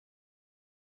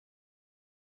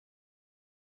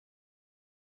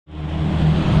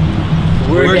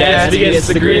Gatsby gets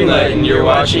the green light, and you're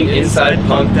watching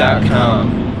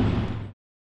InsidePunk.com.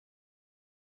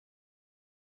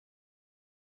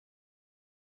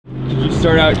 Could you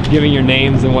start out giving your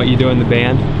names and what you do in the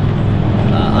band?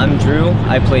 I'm Drew,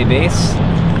 I play bass.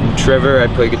 I'm Trevor, I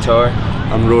play guitar.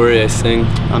 I'm Rory, I sing.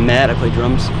 I'm Matt, I play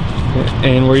drums.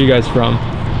 And where are you guys from?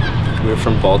 We're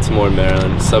from Baltimore,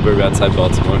 Maryland, a suburb outside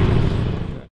Baltimore.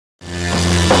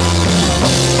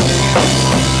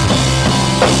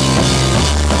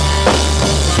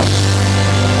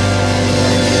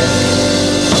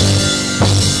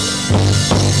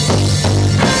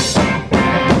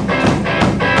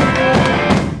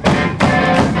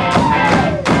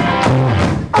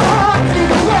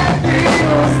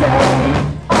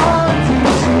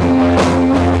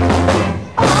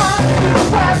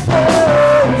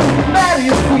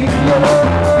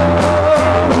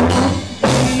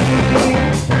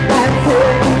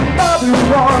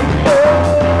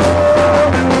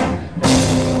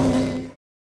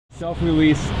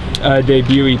 Self-released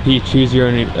debut EP, Choose Your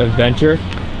Own Adventure,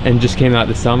 and just came out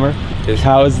this summer.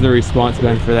 How has the response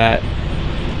been for that?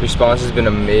 The response has been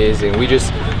amazing. We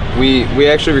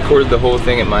actually recorded the whole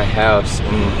thing at my house,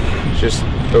 and just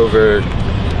over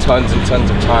tons and tons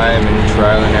of time and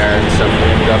trial and error and stuff, we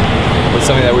ended up with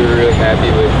something that we were really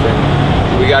happy with.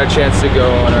 And we got a chance to go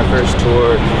on our first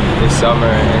tour this summer,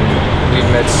 and we've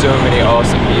met so many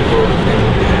awesome people in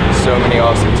so many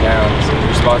awesome towns. The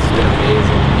response has been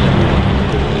amazing.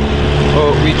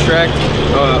 Well, we tracked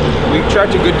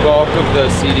a good bulk of the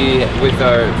CD with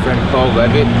our friend Paul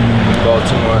Levitt in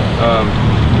Baltimore,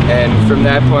 and from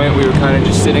that point we were kind of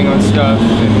just sitting on stuff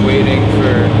and waiting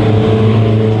for.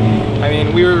 I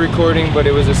mean, we were recording, but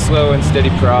it was a slow and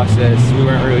steady process. We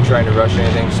weren't really trying to rush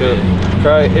anything, so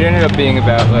it ended up being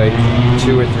about like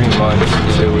 2 or 3 months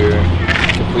until we were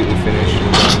completely finished,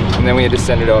 and then we had to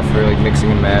send it off for like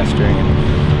mixing and mastering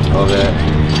and all that.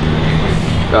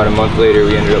 About a month later,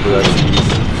 we ended up with our CDs.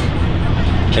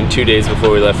 And 2 days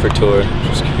before we left for tour, which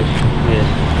was good. Yeah,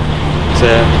 it's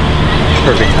a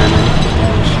perfect timing.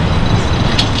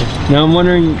 Now I'm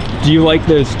wondering, do you like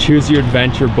those Choose Your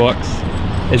Adventure books?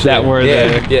 Is that where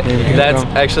that's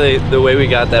actually the way we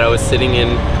got that. I was sitting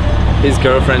in his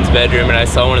girlfriend's bedroom and I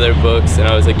saw one of their books and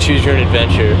I was like, Choose Your Own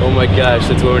Adventure. Oh my gosh,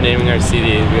 that's what we're naming our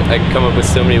CD. I can come up with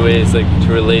so many ways like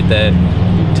to relate that,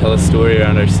 tell a story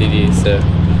around our CD. So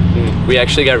we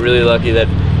actually got really lucky that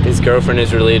his girlfriend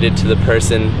is related to the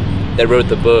person that wrote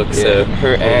the book. Yeah, so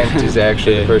her aunt is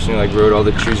actually the person who like wrote all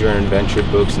the Choose Your Own Adventure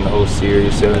books and the whole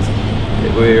series. So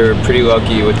we were pretty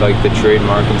lucky with like the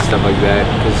trademark and stuff like that,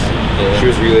 because she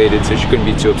was related, so she couldn't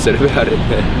be too upset about it.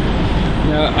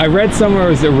 Now, I read somewhere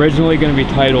it was originally going to be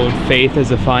titled Faith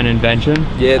is a Fine Invention.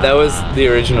 Yeah, that was the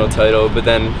original title, but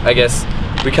then I guess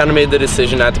we kind of made the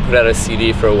decision not to put out a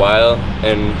CD for a while,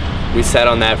 and we sat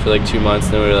on that for like 2 months,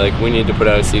 and then we were like, we need to put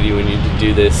out a CD, we need to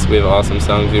do this. We have awesome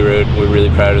songs we wrote, we're really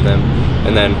proud of them,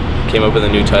 and then came up with a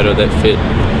new title that fit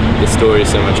the story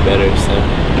so much better, so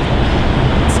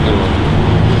it's a good one.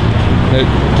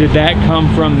 Did that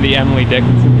come from the Emily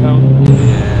Dickinson poem?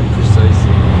 Yeah,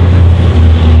 precisely.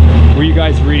 Were you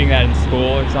guys reading that in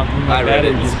school or something like that? I read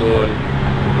it in school.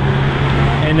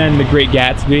 And then The Great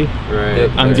Gatsby. Right.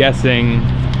 I'm guessing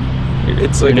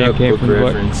it's like a book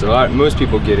reference. Most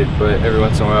people get it, but every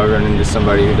once in a while I run into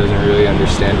somebody who doesn't really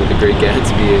understand what The Great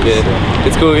Gatsby is. Yeah. So.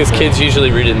 It's cool because kids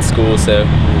usually read it in school, so.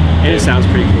 And it sounds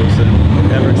pretty cool, so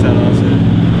that works out awesome.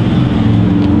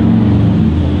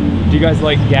 Do you guys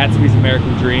like Gatsby's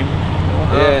American Dream?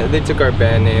 Yeah, they took our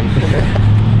band name.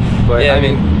 But yeah, I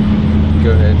mean,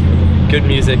 go ahead. Good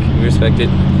music, we respect it,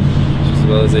 just as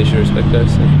well as they should respect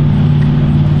us. So.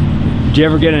 Did you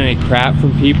ever get any crap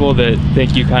from people that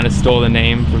think you kind of stole the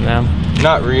name from them?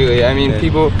 Not really. I mean,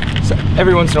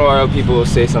 every once in a while people will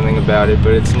say something about it,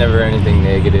 but it's never anything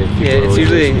negative. It's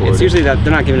usually that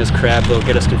they're not giving us crap. They'll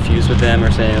get us confused with them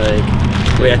or saying like,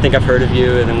 wait, I think I've heard of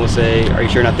you, and then we'll say, are you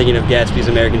sure you're not thinking of Gatsby's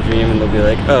American Dream? And they'll be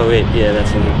like, oh wait, yeah,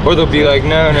 that's the one. Or they'll be like,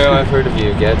 no, I've heard of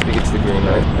you. Gatsby gets the green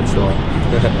light. That's the one.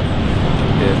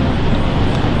 Yeah.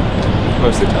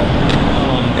 Most of the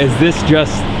time. Is this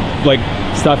just like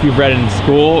stuff you've read in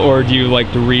school, or do you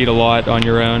like to read a lot on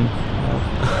your own?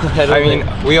 I mean,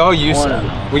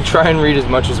 we try and read as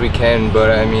much as we can,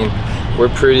 but I mean, we're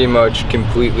pretty much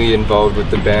completely involved with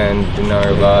the band in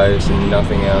our lives and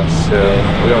nothing else, so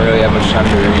we don't really have much time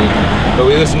to read. But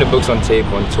we listen to books on tape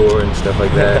on tour and stuff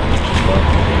like that.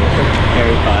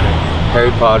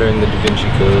 Harry Potter and the Da Vinci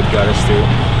Code got us through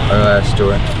our last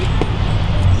tour.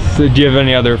 So do you have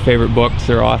any other favorite books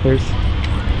or authors?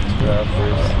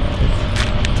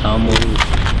 Tom Wolfe.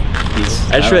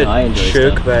 I just read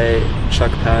Shook by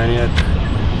Chuck Palahniuk.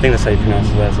 think that's how you pronounce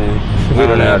his last name. We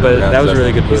don't know how to but pronounce that was a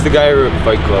really good book. He's the guy who wrote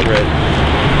Fight Club.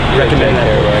 Right. Recommend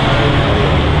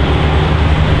that.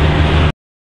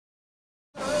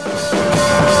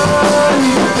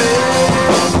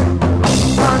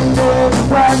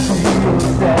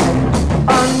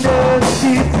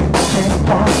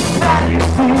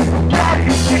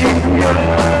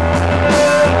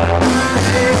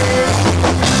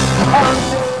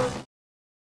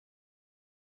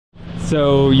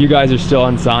 So you guys are still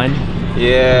unsigned?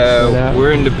 Yeah,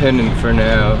 we're independent for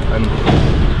now.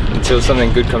 Until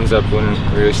something good comes up, we wouldn't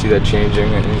really see that changing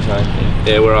at any time.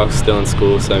 Yeah, we're all still in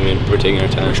school, so I mean, we're taking our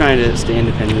time. We're trying to stay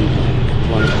independent as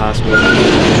long as possible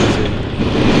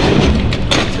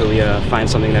until we find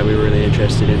something that we were really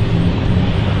interested in.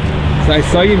 So I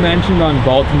saw you mentioned on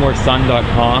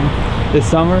BaltimoreSun.com this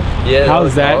summer. Yeah,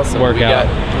 how's that awesome. work out?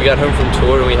 We got home from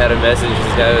tour and we had a message.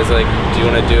 This guy was like, "Do you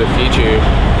want to do a feature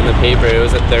in the paper?" It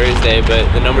was a Thursday, but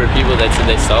the number of people that said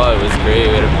they saw it was great.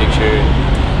 We had a picture,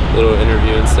 little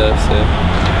interview and stuff. So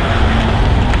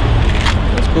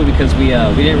it was cool because we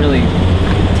didn't really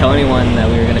tell anyone that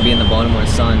we were going to be in the Baltimore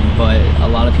Sun, but a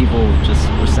lot of people just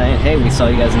were saying, "Hey, we saw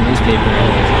you guys in the newspaper."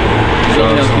 And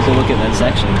you know, people look at that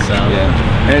section. So yeah,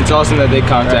 and it's awesome that they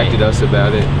contacted us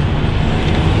about it.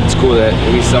 It's cool that at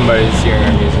least somebody's hearing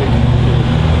our music.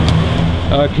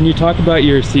 Can you talk about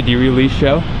your CD release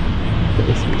show?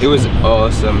 It was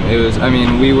awesome. It was, I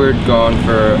mean, we were gone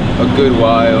for a good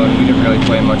while and we didn't really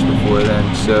play much before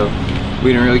then, so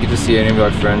we didn't really get to see any of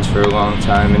our friends for a long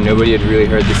time, and nobody had really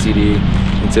heard the CD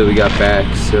until we got back.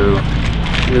 So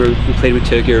we played with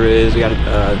Tokyo Riz. We got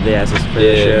they asked us for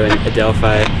the show in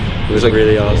Adelphi. It was like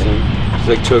really awesome. It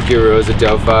was like Tokyo Rose,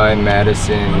 Adelphi,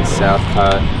 Madison,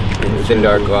 Southcott, Thin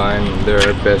Dark Line. They're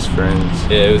our best friends.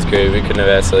 yeah, it was great. We couldn't have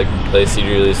asked to like play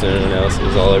CD release with anyone else. It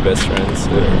was all our best friends. So.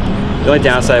 The only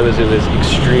downside was it was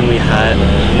extremely hot.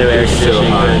 No air So conditioning.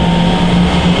 hot.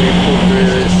 We pulled through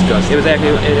it. Disgusting.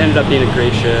 It ended up being a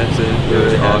great show. So we're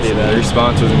really happy about The it.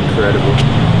 response was incredible.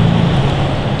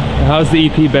 How's the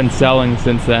EP been selling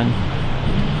since then?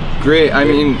 Great. I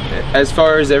mean, as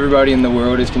far as everybody in the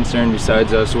world is concerned,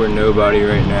 besides us, we're nobody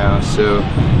right now. So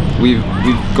we've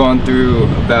gone through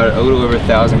about a little over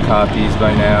 1,000 copies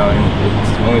by now, and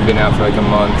it's only been out for like a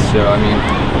month. So I mean,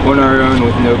 on our own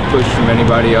with no push from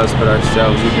anybody else but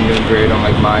ourselves, we've been doing great on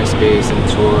like MySpace and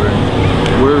tour,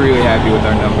 and we're really happy with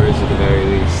our numbers at the very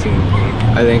least. And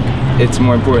I think it's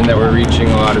more important that we're reaching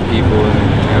a lot of people than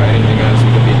anything else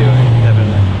we could be doing.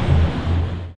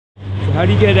 How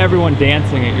do you get everyone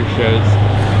dancing at your shows?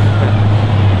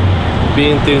 Be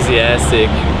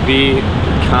enthusiastic. Be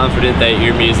confident that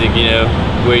your music, you know,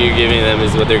 what you're giving them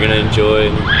is what they're gonna enjoy.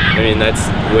 I mean, that's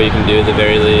what you can do at the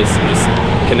very least. And just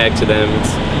connect to them.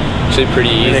 It's actually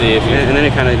pretty easy. And then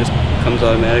it kind of just comes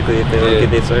automatically if they like it.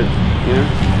 They start, you know.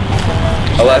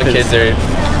 A lot of kids are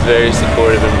very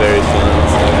supportive and very fun.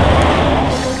 So.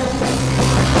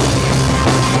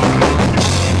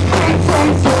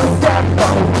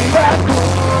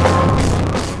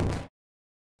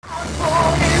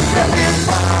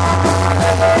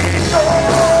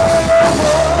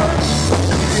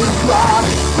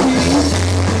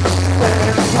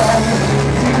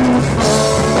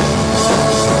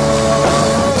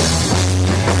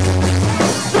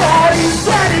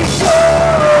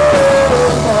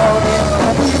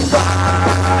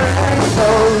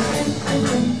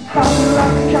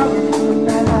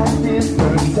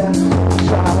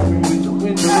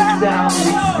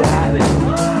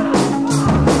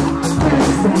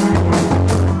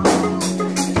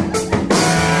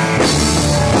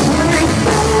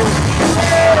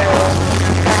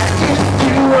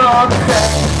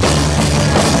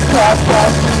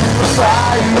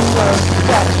 Fire,